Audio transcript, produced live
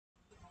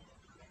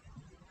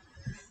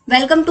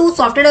Welcome to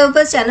Software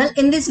Developers channel.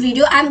 In this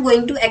video, I am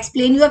going to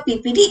explain your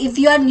PPT. If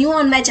you are new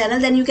on my channel,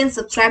 then you can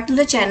subscribe to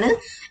the channel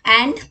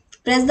and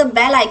press the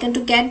bell icon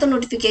to get the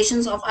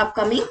notifications of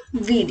upcoming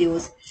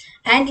videos.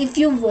 And if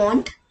you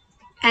want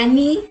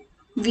any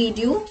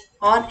video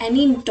or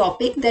any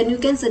topic, then you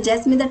can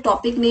suggest me the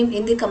topic name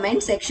in the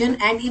comment section.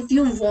 And if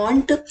you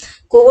want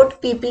code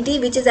PPT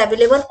which is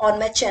available on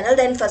my channel,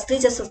 then firstly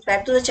just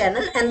subscribe to the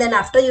channel, and then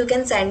after you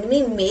can send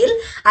me mail.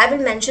 I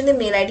will mention the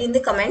mail ID in the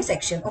comment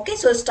section. Okay,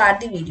 so start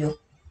the video.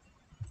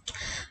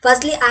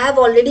 Firstly, I have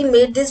already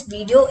made this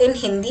video in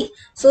Hindi,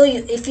 so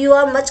if you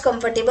are much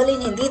comfortable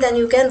in Hindi, then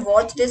you can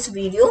watch this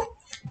video.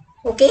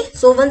 Okay,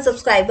 so one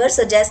subscriber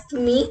suggests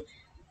me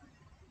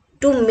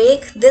to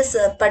make this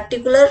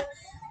particular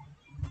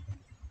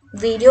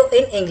video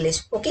in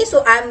English. Okay,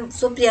 so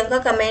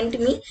Priyanka comment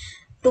me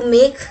to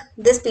make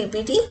this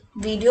PPT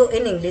video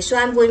in English, so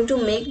I'm going to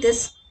make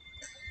this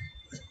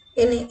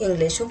in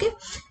English. Okay,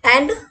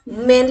 and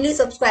mainly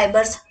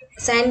subscribers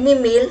send me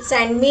mail,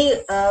 send me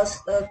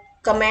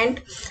comment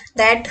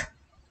that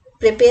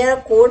prepare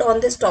a code on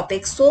this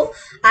topic. So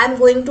I'm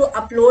going to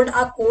upload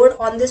a code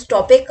on this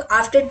topic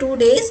after 2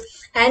 days,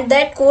 and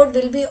that code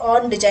will be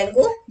on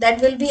Django.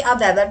 That will be a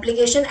web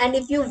application. And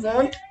if you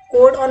want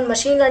code on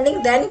machine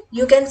learning, then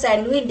you can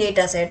send me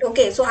dataset.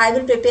 Okay, so I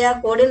will prepare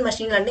a code in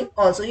machine learning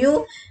also.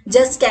 You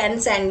just can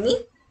send me,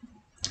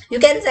 you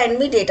can send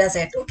me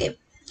dataset. Okay,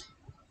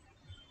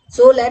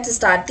 so let's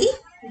start the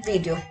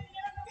video.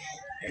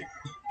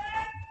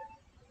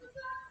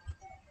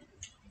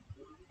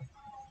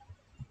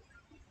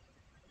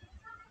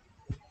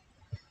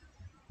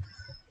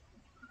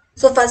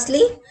 So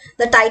firstly,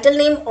 the title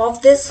name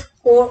of this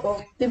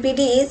PPT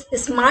is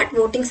Smart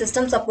Voting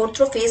System Support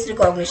Through Face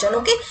Recognition.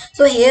 Okay,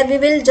 so here we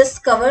will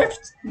just cover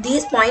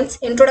these points: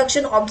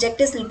 introduction,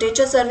 objectives,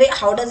 literature survey,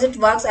 how does it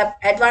works,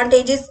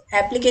 advantages,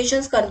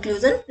 applications,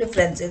 conclusion,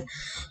 references.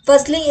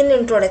 Firstly, in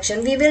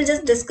introduction, we will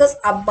just discuss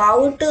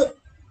about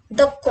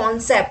the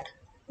concept,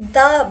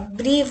 the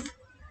brief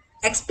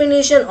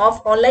explanation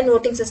of online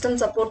voting system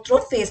support through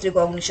face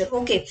recognition.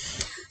 Okay,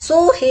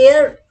 so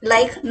here,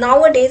 like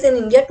nowadays in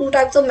India, two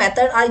types of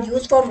method are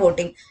used for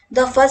voting.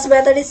 The first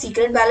method is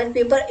secret ballot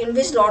paper, in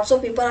which lots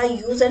of people are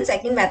used, and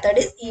second method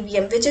is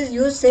EVM, which is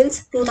used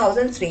since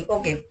 2003.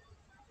 Okay,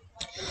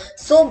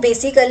 so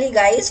basically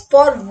guys,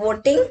 for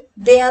voting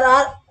there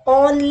are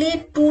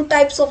only two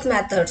types of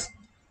methods.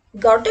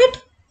 Got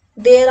it?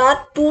 There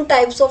are two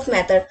types of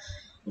method.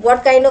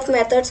 What kind of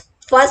methods?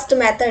 First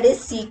method is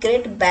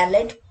secret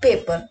ballot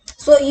paper.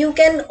 So you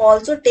can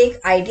also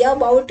take idea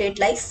about it,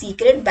 like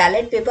secret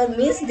ballot paper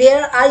means they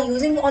are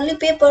using only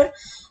paper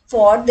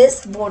for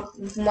this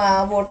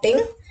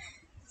voting.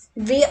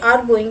 We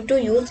are going to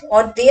use,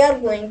 or they are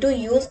going to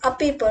use, a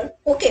paper.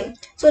 Okay,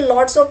 so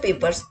lots of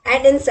papers.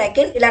 And in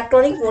second,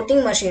 electronic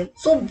voting machine.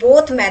 So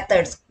both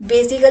methods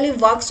basically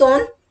works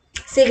on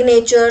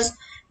signatures,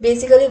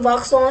 basically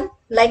works on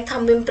like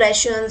thumb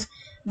impressions,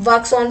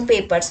 works on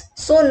papers.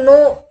 So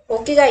no,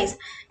 okay guys,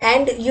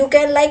 and you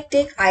can like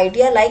take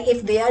idea, like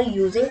if they are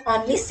using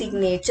only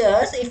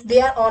signatures, if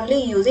they are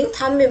only using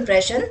thumb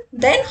impression,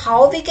 then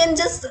how we can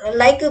just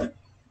like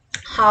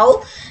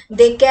how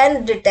they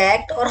can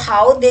detect, or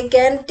how they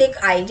can take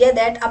idea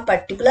that a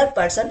particular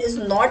person is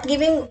not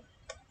giving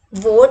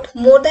vote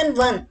more than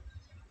one.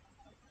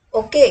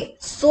 Okay,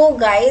 so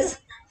guys,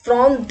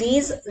 from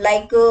these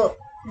like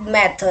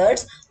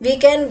methods we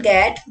can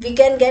get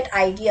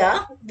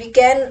idea, we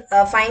can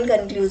find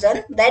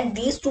conclusion that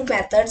these two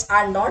methods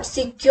are not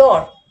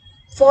secure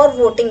for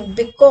voting,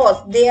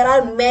 because there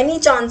are many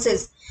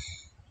chances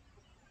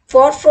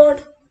for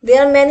fraud.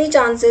 There are many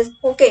chances.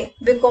 Okay,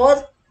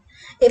 because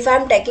if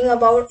I'm taking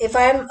about, if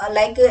I'm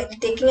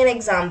taking an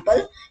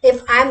example,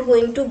 if I'm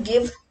going to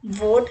give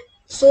vote,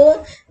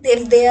 so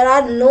if there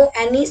are no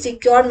any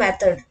secure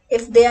method,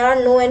 if there are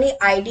no any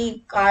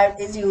ID card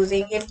is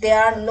using, if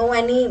there are no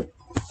any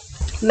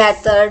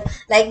method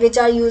like which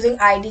are using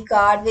ID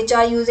card, which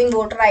are using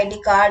voter ID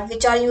card,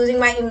 which are using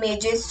my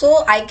images,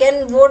 so I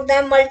can vote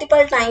them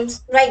multiple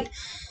times, right?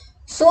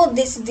 So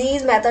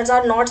these methods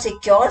are not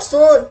secure,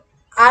 so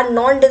our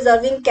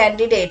non-deserving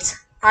candidates,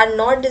 our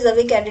not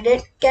deserving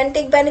candidate can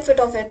take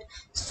benefit of it.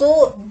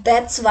 So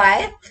that's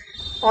why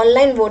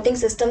online voting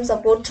system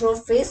support through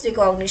face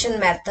recognition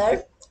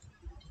method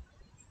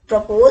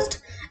proposed,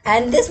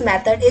 and this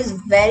method is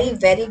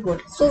very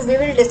good. So we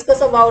will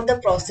discuss about the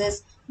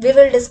process, we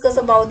will discuss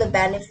about the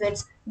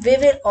benefits, we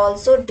will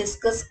also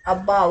discuss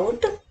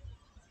about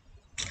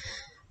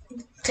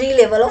three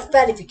level of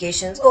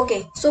verifications.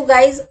 Okay, so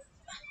guys,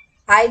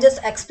 I just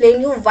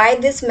explain you why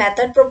this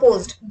method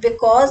proposed,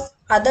 because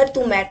other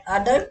two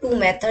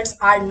methods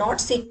are not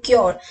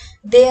secure.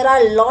 There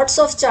are lots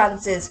of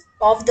chances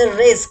of the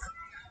risk.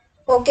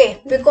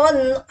 Okay,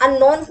 because a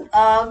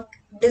non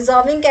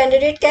deserving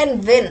candidate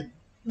can win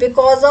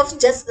because of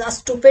just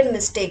stupid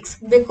mistakes,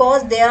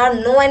 because there are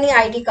no any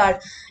ID card.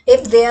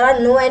 If there are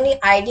no any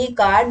ID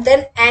card,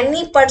 then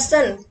any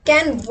person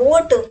can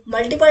vote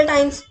multiple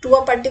times to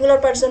a particular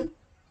person.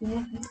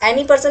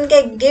 Any person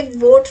can give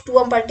vote to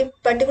a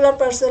particular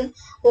person.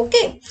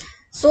 Okay,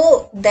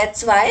 So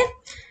that's why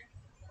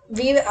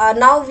we are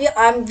now we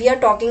are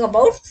talking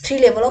about three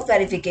level of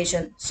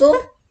verification.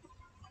 So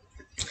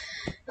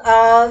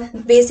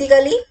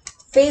basically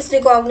face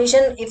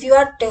recognition, if you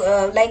are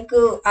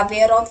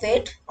aware of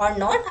it or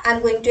not,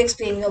 I'm going to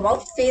explain you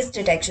about face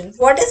detection.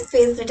 What is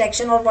face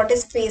detection or what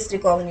is face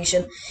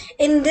recognition?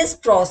 In this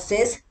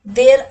process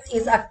there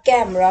is a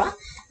camera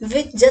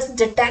which just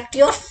detect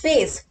your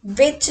face,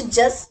 which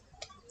just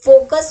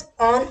focus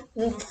on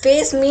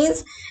face.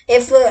 Means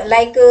if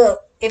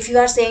you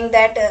are saying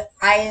that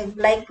I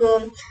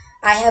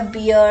have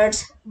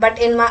beards but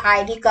in my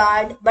ID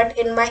card, but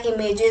in my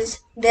images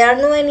there are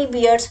no any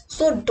beards,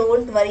 so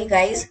don't worry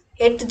guys,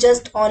 it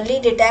just only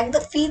detect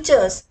the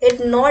features,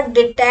 it not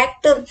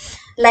detect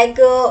like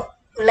uh,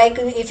 like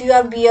if you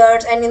have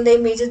beards and in the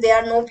images there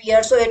are no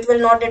beards, so it will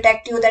not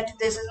detect you that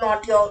this is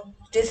not your,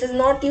 this is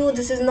not you,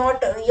 this is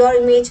not your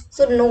image.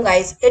 So no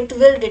guys, it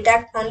will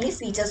detect only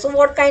features. So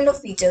what kind of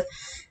features?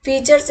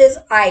 Features is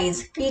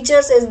eyes,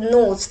 features is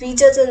nose,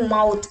 features is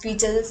mouth,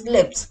 features is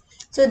lips.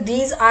 So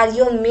these are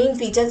your main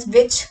features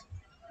which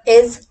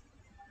is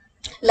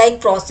like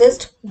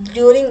processed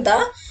during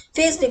the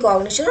face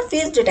recognition or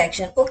face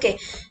detection. Okay,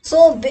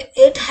 so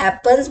it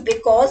happens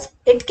because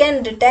it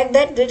can detect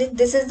that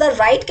this is the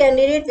right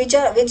candidate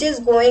which is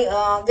going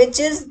which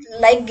is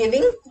like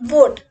giving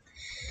vote.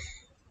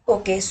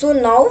 Okay, so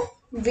now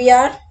we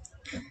are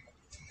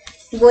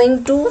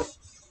going to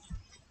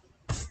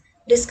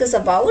discuss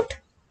about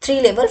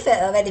three level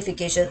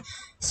verification.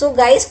 So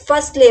guys,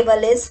 first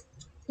level is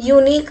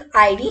unique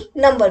ID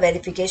number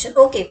verification.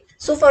 Okay,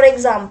 so for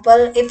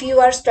example, if you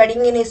are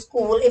studying in a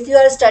school, if you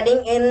are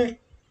studying in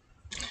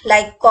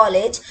like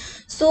college,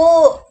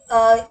 so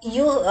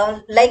you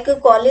like a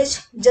college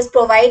just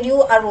provide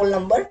you a roll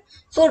number,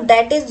 so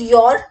that is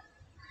your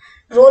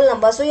roll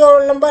number. So your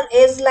roll number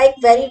is like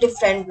very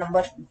different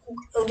number,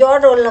 your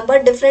roll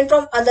number different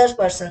from other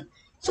person,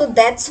 so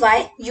that's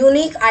why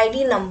unique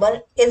ID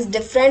number is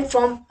different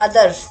from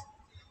others.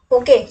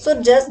 Okay,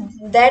 so just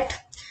that.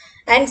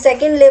 And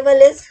second level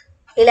is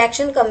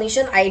election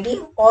commission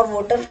ID or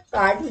voter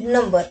card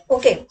number.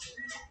 Okay,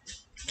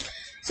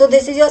 so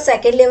this is your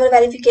second level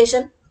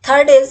verification.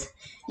 Third is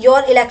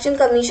your election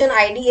commission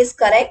ID is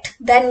correct,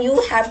 then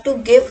you have to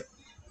give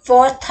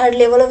for third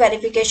level of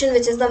verification,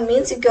 which is the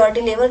main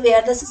security level,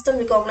 where the system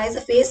recognizes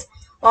the face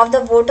of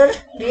the voter,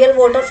 real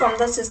voter, from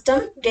the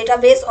system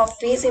database of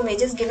face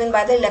images given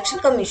by the election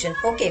commission.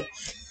 Okay,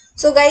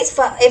 so guys,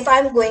 if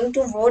I'm going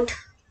to vote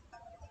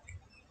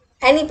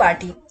any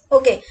party,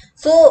 okay,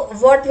 so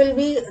what will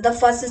be the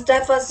first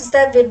step? First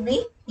step will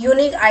be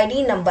unique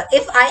ID number.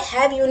 If I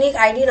have unique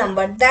ID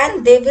number,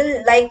 then they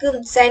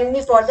will send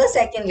me for the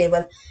second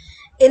level.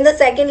 In the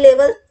second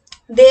level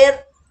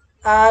there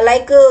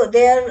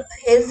there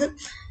is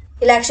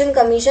election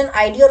commission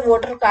ID or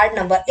voter card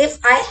number. If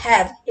I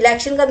have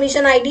election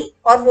commission ID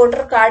or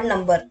voter card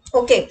number,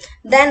 okay,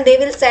 then they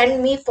will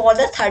send me for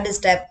the third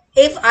step.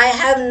 If I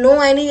have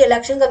no any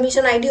election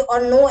commission ID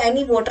or no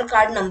any voter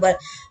card number,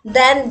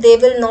 then they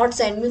will not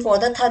send me for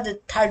the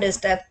third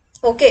step.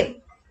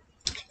 Okay,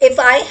 if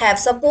I have,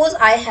 suppose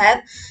I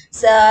have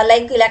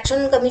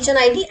election commission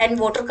ID and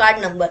voter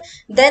card number,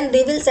 then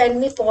they will send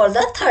me for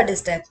the third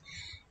step.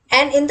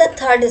 And in the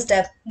third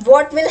step,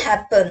 what will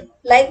happen?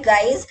 Like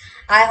guys,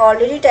 I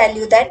already tell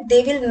you that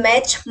they will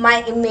match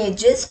my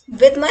images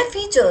with my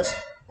features.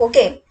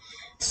 Okay,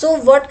 so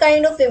what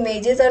kind of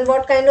images and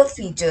what kind of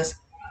features?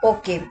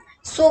 Okay,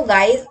 so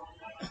guys,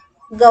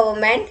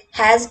 government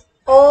has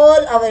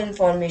all our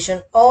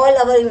information, all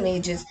our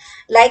images.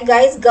 Like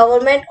guys,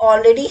 government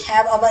already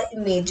have our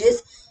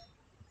images.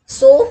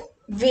 So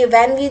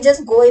when we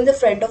just go in the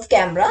front of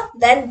camera,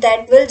 then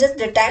that will just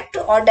detect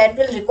or that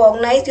will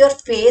recognize your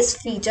face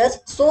features.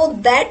 So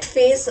that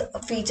face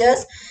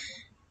features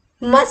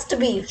must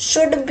be,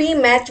 should be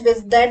matched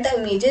with that the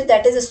images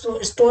that is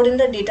stored in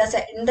the data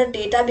set, in the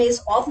database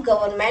of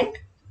government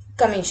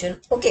commission.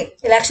 Okay,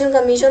 election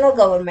commission or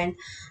government.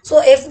 So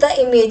if the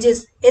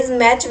images is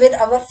matched with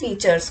our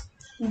features,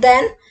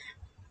 then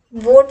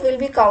vote will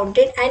be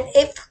counted, and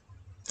if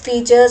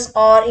features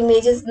or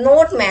images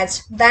not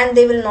matched, then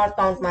they will not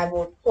count my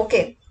vote.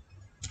 Okay,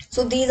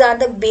 so these are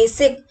the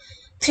basic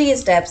three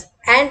steps.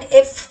 And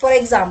if for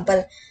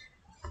example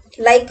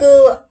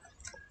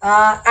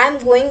I'm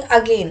going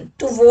again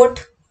to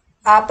vote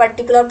a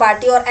particular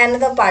party or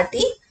another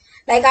party,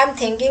 like I'm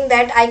thinking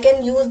that I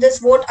can use this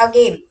vote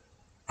again.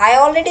 I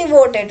already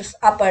voted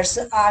a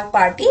person, a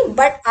party,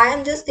 but I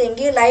am just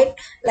thinking like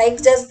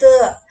just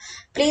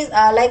please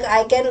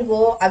I can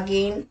go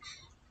again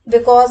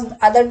because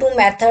other two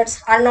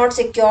methods are not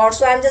secure.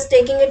 So I'm just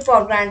taking it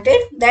for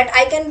granted that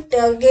I can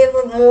give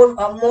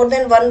more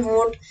than one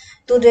vote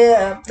to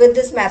the with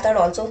this method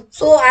also.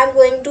 So I'm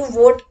going to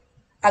vote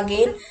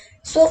again.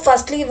 So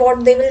firstly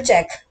what they will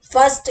check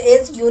first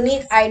is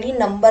unique ID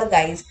number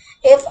guys.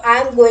 If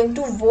I'm going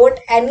to vote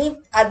any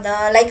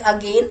other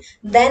again,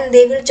 then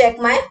they will check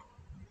my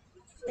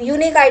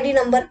unique ID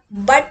number.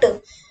 But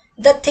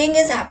the thing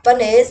is happen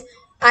is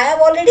I have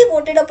already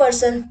voted a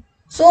person,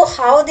 so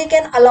how they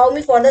can allow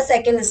me for the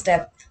second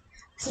step?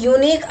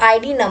 unique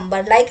ID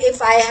number, like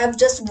if I have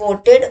just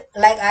voted,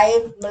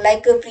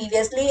 like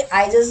previously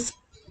I just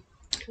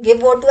give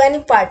vote to any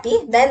party,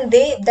 then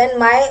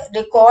my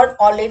record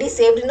already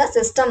saved in a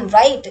system,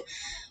 right?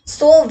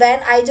 So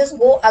when I just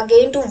go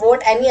again to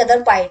vote any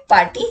other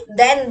party,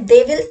 then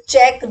they will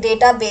check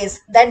database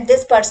that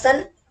this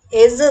person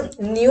is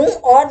new,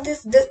 or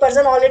this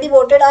person already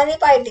voted any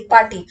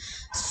party.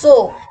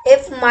 So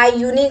if my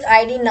unique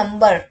ID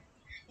number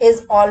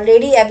is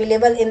already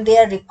available in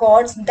their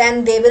records,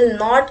 then they will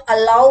not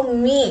allow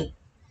me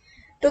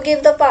to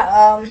give the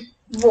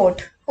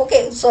vote.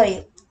 Okay,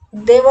 sorry,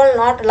 they will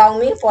not allow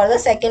me for the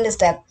second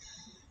step.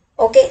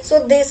 Okay,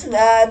 so this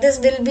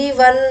will be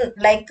one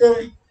like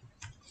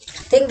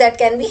thing that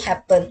can be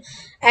happen.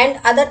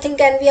 And other thing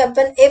can be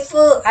happen if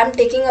I'm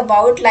taking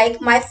about like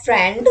my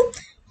friend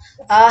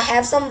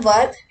have some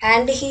work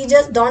and he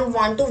just don't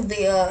want to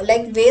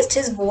like waste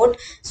his vote,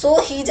 so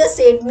he just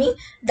said me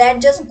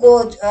that just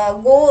go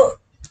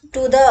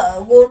to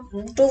the go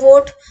to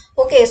vote.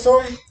 Okay,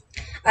 so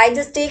I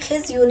just take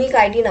his unique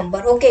ID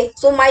number. Okay,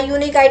 so my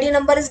unique ID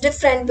number is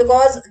different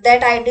because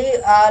that ID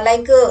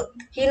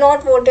he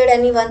not voted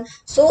anyone,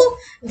 so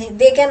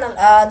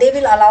they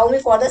will allow me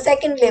for the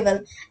second level.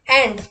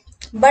 And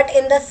but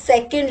in the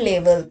second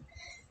level,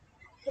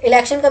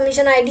 election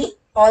commission ID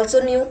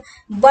also new,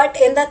 but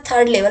in the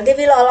third level they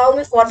will allow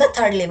me for the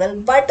third level.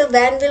 But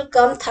when will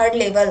come third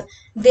level,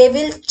 they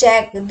will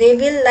check, they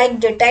will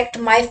like detect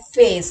my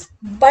face,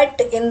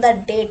 but in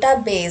the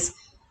database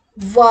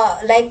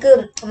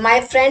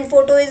my friend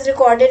photo is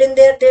recorded in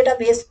their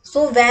database.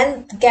 So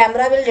when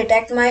camera will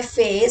detect my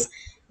face,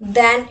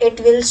 then it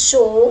will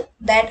show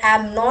that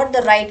I'm not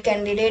the right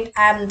candidate,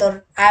 I'm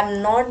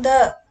not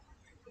the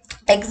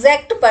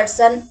exact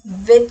person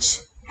which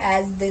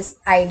has this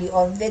ID,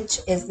 or which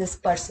is this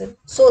person.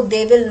 So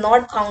they will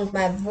not count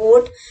my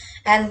vote,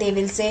 and they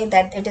will say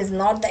that it is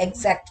not the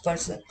exact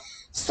person.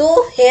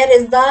 So here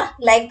is the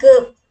like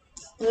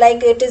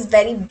it is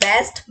very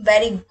best,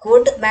 very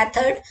good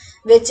method,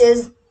 which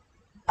is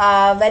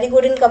very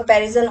good in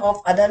comparison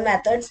of other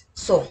methods.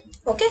 So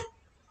okay,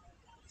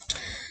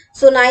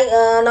 so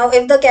now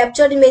if the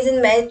captured image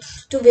is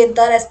matched to with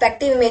the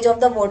respective image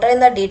of the voter in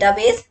the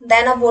database,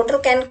 then a voter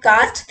can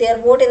cast their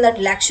vote in the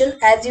election.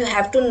 As you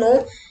have to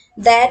know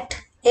that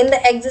in the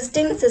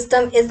existing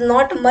system is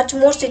not much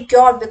more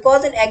secure,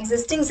 because in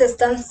existing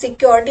system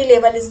security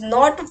level is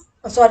not,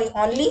 sorry,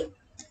 only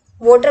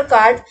voter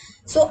card.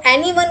 So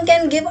anyone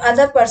can give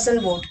other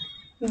person vote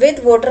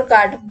with voter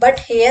card, but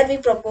here we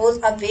propose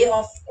a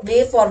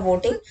way for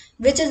voting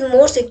which is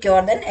more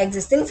secure than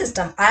existing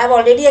system. I have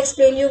already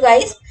explained you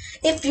guys.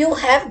 If you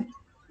have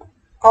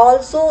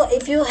also,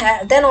 if you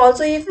have, then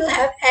also if you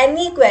have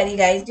any query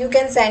guys, you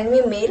can send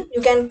me mail,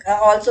 you can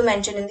also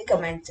mention in the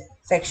comment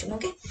section.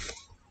 Okay,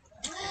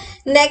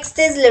 next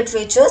is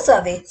literature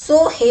survey.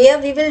 So here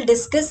we will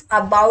discuss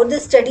about the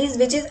studies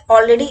which is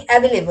already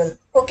available.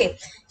 Okay,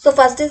 so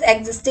first is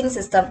existing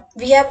system.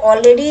 We have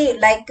already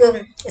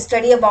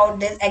study about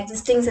this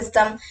existing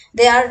system.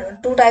 There are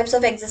two types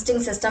of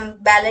existing system: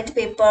 ballot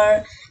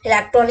paper,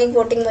 electronic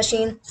voting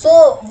machine.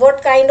 So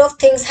what kind of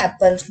things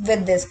happens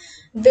with this?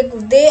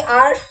 They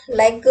are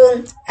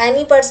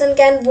any person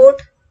can vote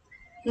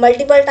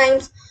multiple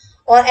times,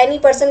 or any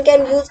person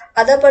can use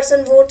other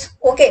person votes.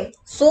 Okay,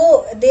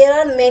 so there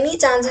are many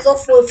chances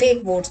of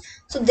fake votes.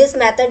 So this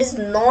method is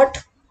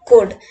not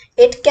good.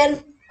 It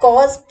can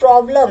cause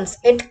problems,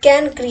 it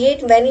can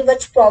create many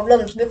much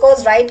problems,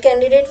 because right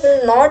candidate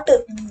will not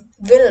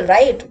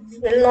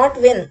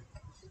win.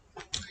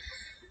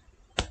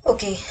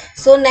 Okay,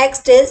 so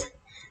next is,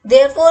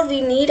 therefore we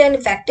need an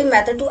effective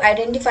method to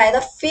identify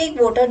the fake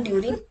voter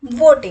during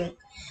voting.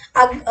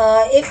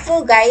 If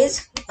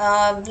guys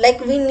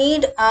we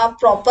need a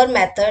proper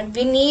method,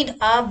 we need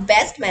a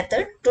best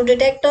method to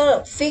detect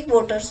fake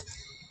voters.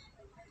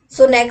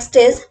 So next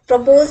is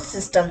proposed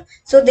system.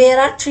 So there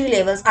are three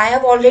levels. I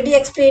have already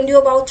explained you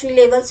about three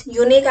levels: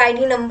 unique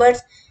ID numbers,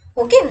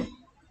 okay,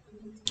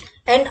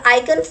 and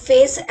icon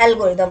face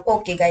algorithm.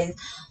 Okay guys,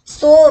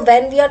 so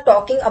when we are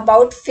talking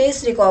about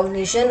face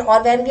recognition,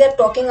 or when we are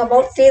talking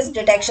about face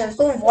detection,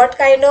 so what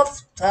kind of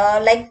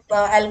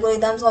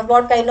algorithms, or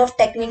what kind of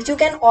techniques you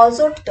can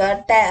also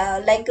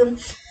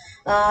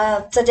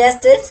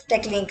suggest this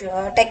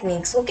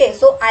techniques. Okay,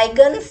 so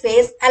icon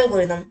face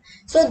algorithm.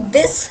 So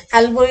this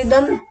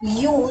algorithm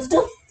used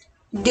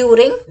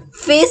during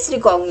face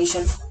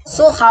recognition.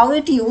 So how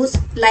it used,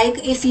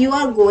 like if you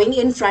are going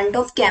in front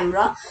of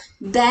camera,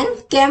 then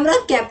camera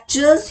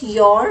captures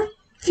your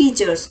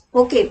features.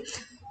 Okay,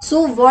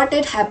 so what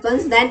it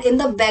happens, then in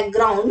the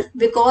background,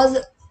 because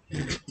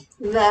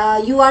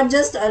you are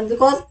just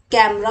because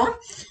camera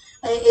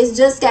is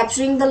just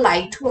capturing the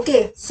light.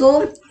 Okay,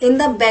 so in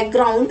the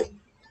background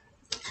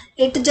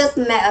it just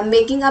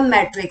making a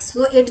matrix,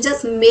 so it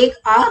just make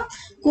a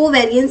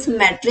covariance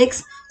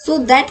matrix. So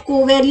that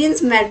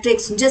covariance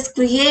matrix just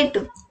create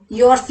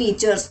your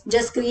features,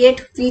 just create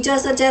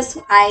features such as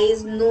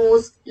eyes,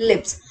 nose,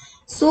 lips.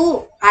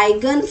 So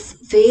eigen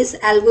face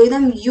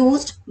algorithm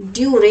used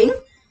during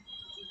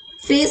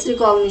face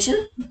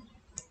recognition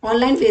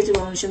online face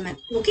recognition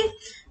method. Okay,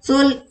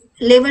 so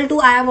level 2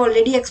 I have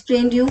already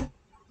explained you.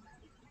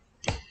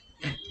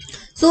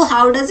 So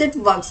how does it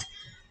works?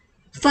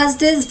 First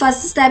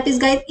step is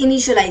guys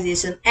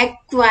initialization.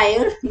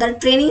 Acquire the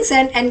training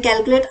set and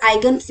calculate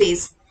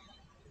eigenface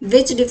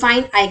which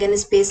define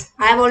eigenspace.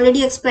 I have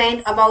already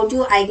explained about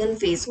your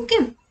eigenface.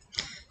 Okay.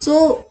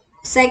 So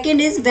second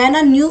is when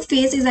a new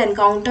face is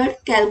encountered,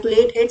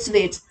 calculate its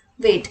weights.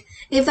 Wait,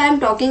 if I'm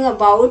talking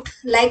about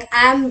like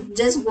I'm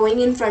just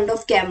going in front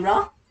of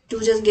camera to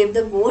just give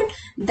the word,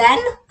 then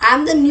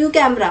I'm the new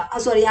camera.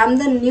 I'm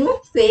the new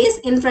face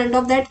in front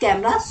of that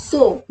camera.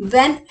 So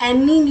when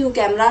any new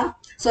camera,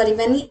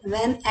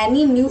 when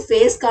any new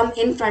face come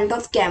in front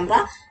of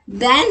camera,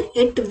 then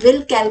it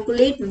will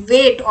calculate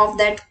weight of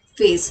that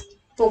face.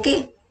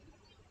 Okay.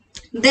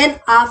 Then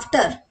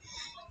after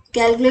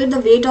calculate the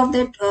weight of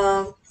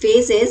that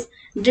face is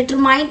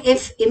determine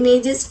if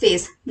image is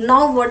face.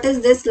 Now what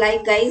is this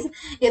like guys?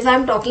 If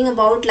I'm talking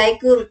about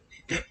like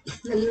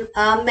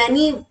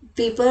many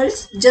people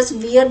just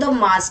wear the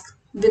mask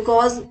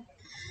because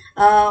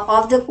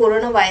of the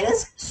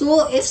coronavirus.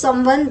 So if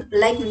someone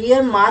like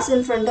wear mask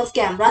in front of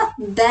camera,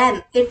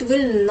 then it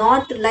will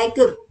not like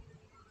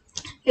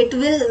it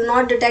will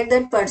not detect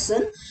that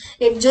person.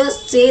 It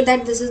just say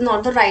that this is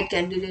not the right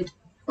candidate.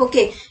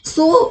 Okay,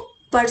 so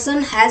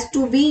person has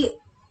to be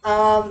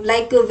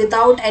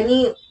without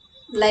any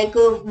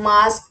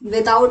mask,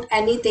 without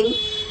anything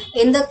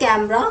in the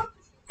camera.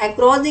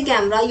 Across the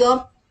camera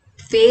your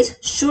face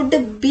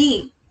should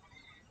be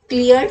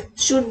cleared,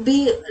 should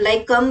be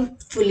like come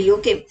fully.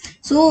 Okay,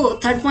 so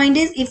third point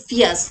is if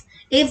yes,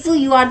 if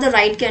you are the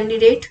right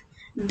candidate,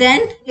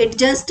 then it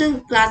just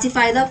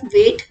classify the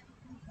weight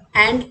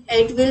and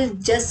it will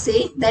just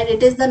say that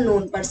it is the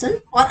known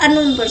person or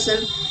unknown person.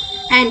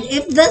 And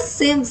if the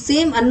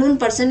same unknown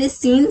person is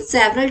seen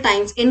several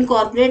times,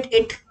 incorporate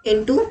it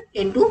into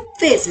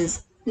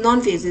faces,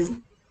 non faces.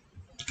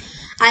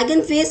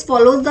 Eigenface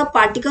follows the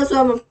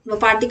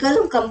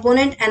particle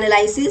component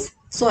analysis,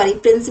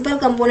 principal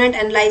component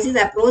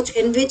analysis approach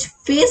in which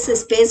face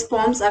space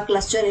forms a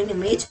cluster in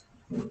image.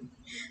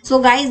 So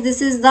guys,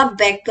 this is the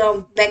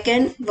back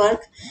end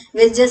work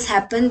which just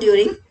happened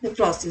during the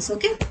process.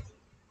 Okay.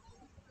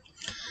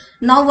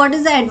 Now what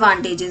is the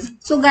advantages?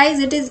 So guys,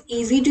 it is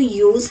easy to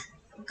use,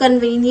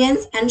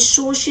 convenience and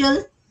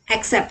social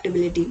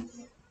acceptability.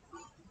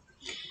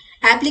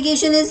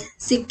 Application is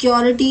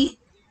security,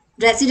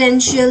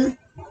 residential,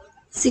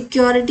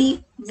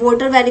 security,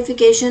 voter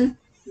verification,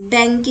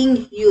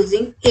 banking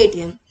using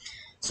ATM.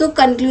 So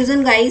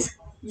conclusion guys,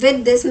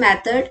 with this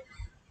method,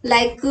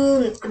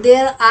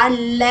 there are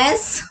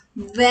less,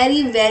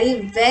 very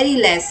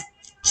less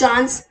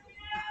chance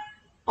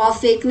of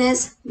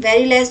fakeness,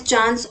 very less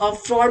chance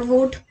of fraud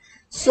vote.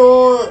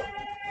 So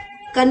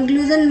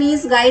conclusion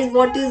means guys,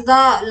 what is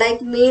the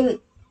main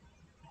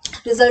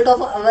result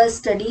of our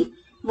study,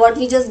 what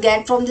we just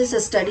get from this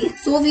study?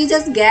 So we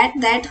just get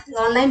that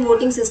online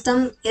voting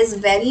system is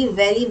very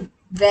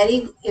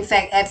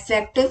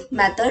effective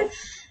method,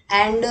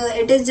 and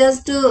it is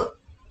just a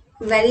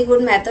very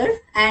good method,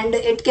 and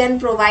it can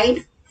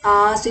provide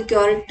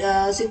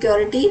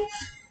security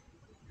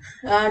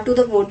to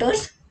the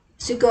voters,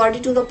 security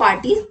to the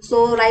party,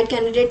 so right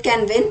candidate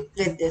can win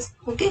with this.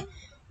 Okay,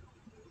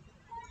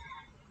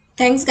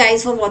 thanks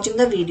guys for watching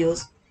the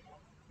videos.